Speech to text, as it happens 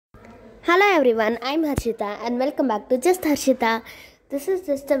Hello everyone, I'm Harshita and welcome back to Just Harshita. This is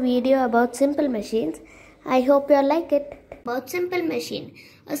just a video about simple machines. I hope you all like it. About simple machine.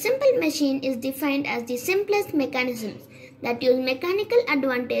 A simple machine is defined as the simplest mechanisms that use mechanical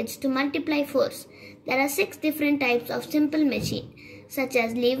advantage to multiply force. There are 6 different types of simple machine such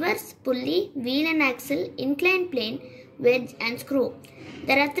as levers, pulley, wheel and axle, inclined plane, wedge and screw.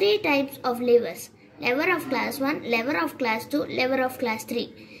 There are 3 types of levers. Lever of class 1, lever of class 2, lever of class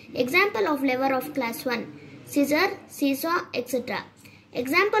 3. Example of lever of class 1, scissor, seesaw, etc.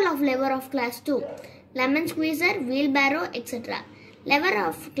 Example of lever of class 2, lemon squeezer, wheelbarrow, etc. Lever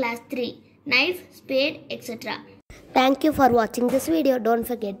of class 3, knife, spade, etc. Thank you for watching this video. Don't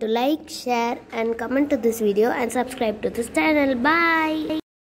forget to like, share and comment to this video and subscribe to this channel. Bye.